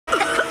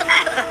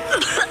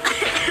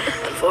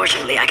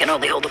Unfortunately, I can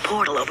only hold the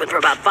portal open for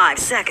about 5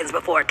 seconds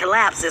before it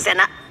collapses, and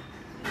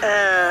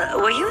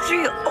were you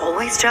three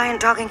always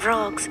giant talking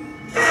frogs?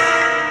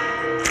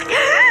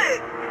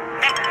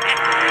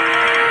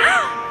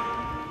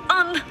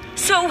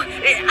 So,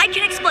 I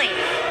can explain.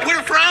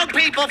 We're frog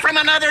people from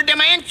another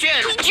dimension.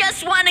 We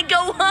just want to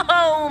go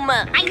home.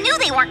 I knew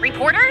they weren't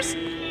reporters.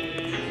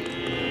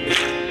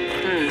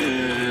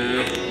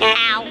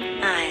 Ow.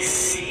 I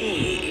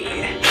see.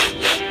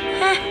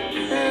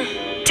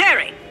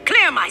 Terry,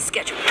 clear my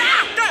schedule.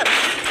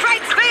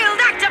 Frakes field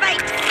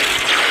activate!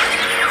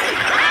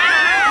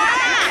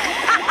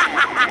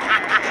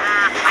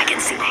 I can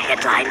see the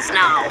headlines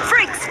now.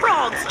 Frakes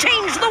frogs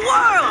change the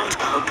world.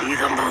 I'll be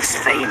the most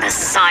famous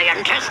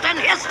scientist in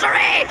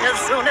history. As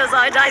soon as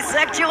I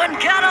dissect you and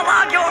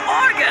catalog your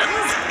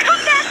organs.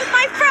 Come back with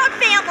my frog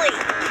family.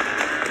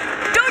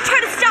 Don't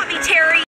try to stop me, Terry.